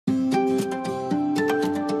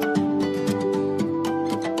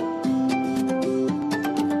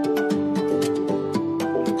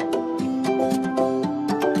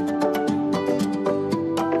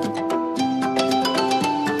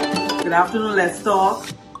Good afternoon, let's talk.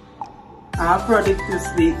 Our project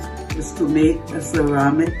this week is to make a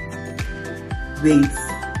ceramic vase.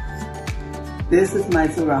 This is my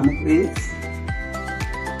ceramic vase.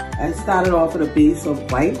 I started off with a base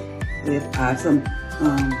of white with some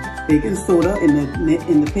baking soda in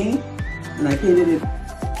the paint, and I painted it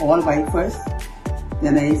all white first.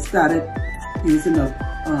 Then I started using a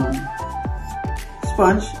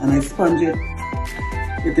sponge, and I sponged it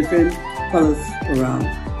with different colors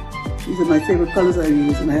around. These are my favorite colors I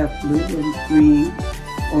use, and I have blue and green,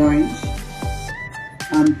 orange,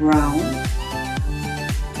 and brown.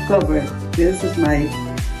 Cover it. This is my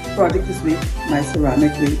project this week, my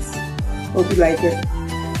ceramic vase. Hope you like it.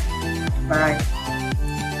 Bye.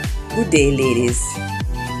 Good day, ladies.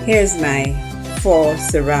 Here's my 4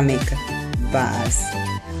 ceramic vase,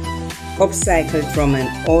 upcycled from an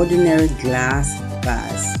ordinary glass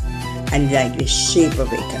vase, and like the shape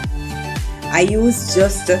of it. I use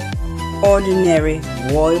just ordinary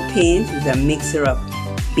wall paint with a mixture of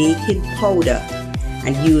baking powder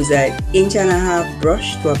and use an 1.5 inch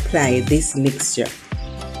brush to apply this mixture.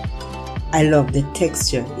 I love the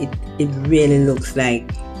texture. It really looks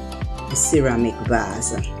like a ceramic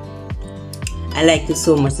vase. I like it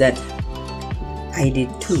so much that I did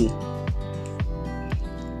 2.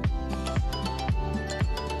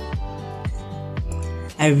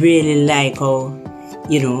 I really like how,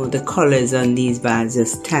 the colors on these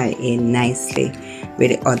vases tie in nicely with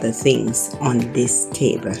the other things on this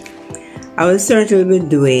table. I will certainly be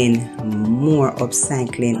doing more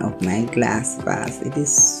upcycling of my glass vase. It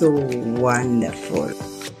is so wonderful.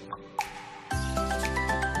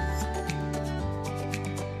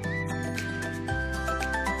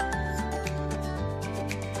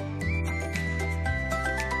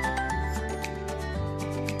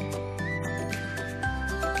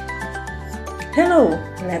 Hello,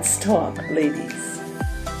 let's talk, ladies.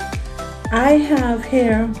 I have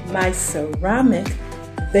here my ceramic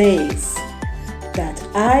vase that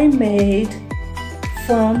I made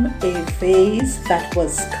from a vase that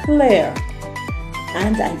was clear,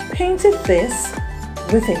 and I painted this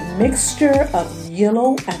with a mixture of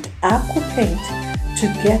yellow and aqua paint to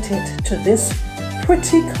get it to this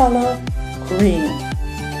pretty color green,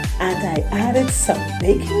 and I added some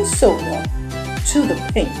baking soda to the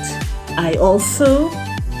paint. I also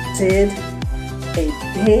did a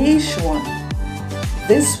beige one.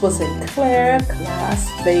 This was a clear glass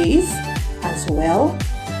vase as well,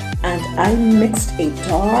 and I mixed a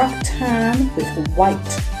dark tan with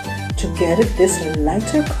white to get it this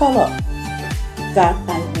lighter color that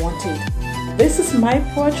I wanted. This is my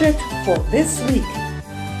project for this week.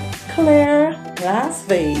 Clear glass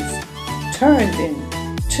vase turned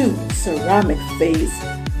into ceramic vase.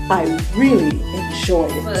 I really enjoy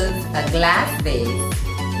it. It was a glass vase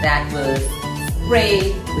that was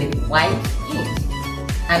sprayed with white paint.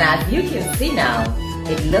 And as you can see now,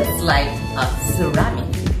 it looks like a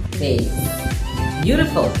ceramic vase.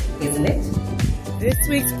 Beautiful, isn't it? This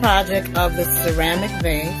week's project of the ceramic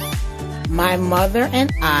vase, my mother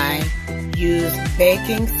and I used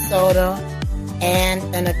baking soda and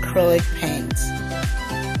an acrylic paint.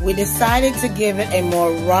 We decided to give it a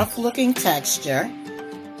more rough looking texture,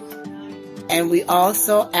 and we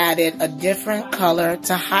also added a different color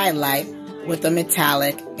to highlight with a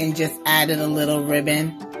metallic and just added a little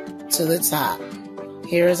ribbon to the top.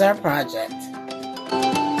 Here is our project.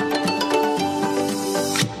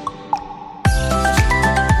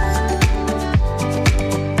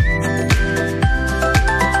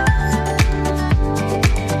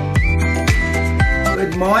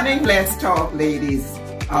 Good morning, let's talk, ladies.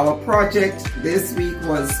 Our project this week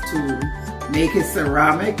was to make a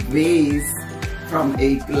ceramic vase from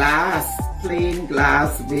a plain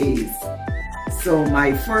glass vase. So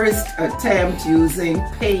my first attempt using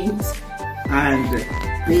paint and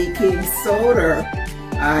baking soda,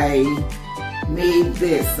 I made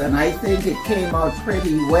this, and I think it came out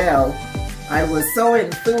pretty well. I was so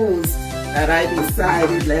enthused that I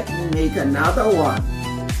decided, let me make another one.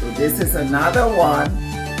 So this is another one,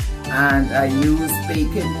 and I used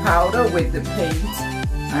baking powder with the paint.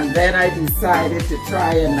 And then I decided to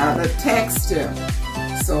try another texture.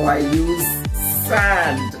 So I used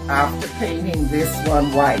sand after painting this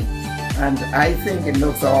one white. And I think it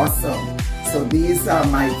looks awesome. So these are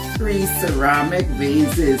my 3 ceramic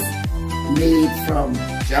vases made from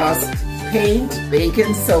just paint,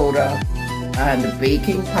 baking soda, and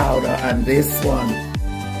baking powder. And this one,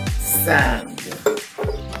 sand.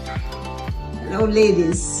 Hello,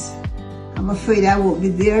 ladies. I'm afraid I won't be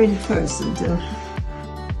there in person to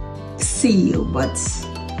see you, but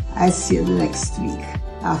I see you next week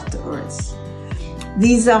afterwards.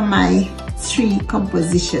 These are my 3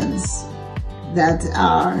 compositions that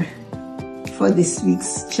are for this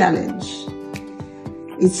week's challenge.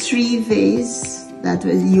 It's 3 vases that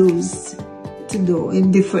were used to do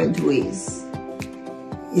in different ways.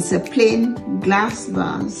 It's a plain glass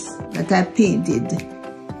vase that I painted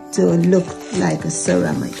to look like a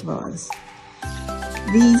ceramic vase.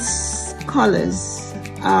 These colors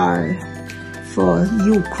are for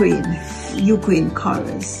Ukraine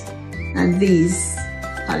colors, and these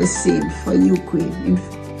are the same for Ukraine,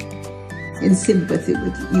 in sympathy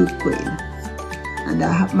with Ukraine, and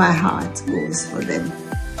my heart goes for them.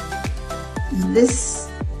 This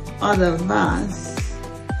other vase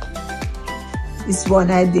is one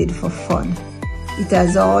I did for fun. It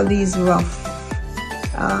has all these rough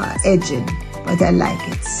edging, but I like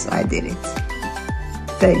it, so I did it.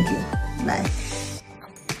 Thank you. Bye.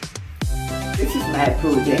 This is my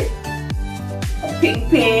project. A pink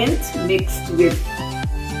paint mixed with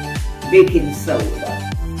baking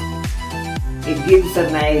soda. It gives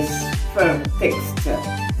a nice firm texture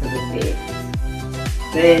to the paint.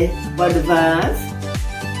 The bud vase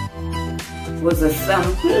was a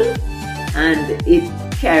sample, and it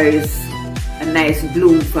carries a nice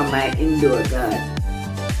bloom from my indoor garden.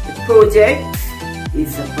 The project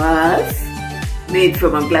is a vase made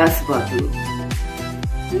from a glass bottle.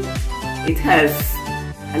 It has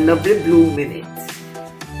a lovely bloom in it.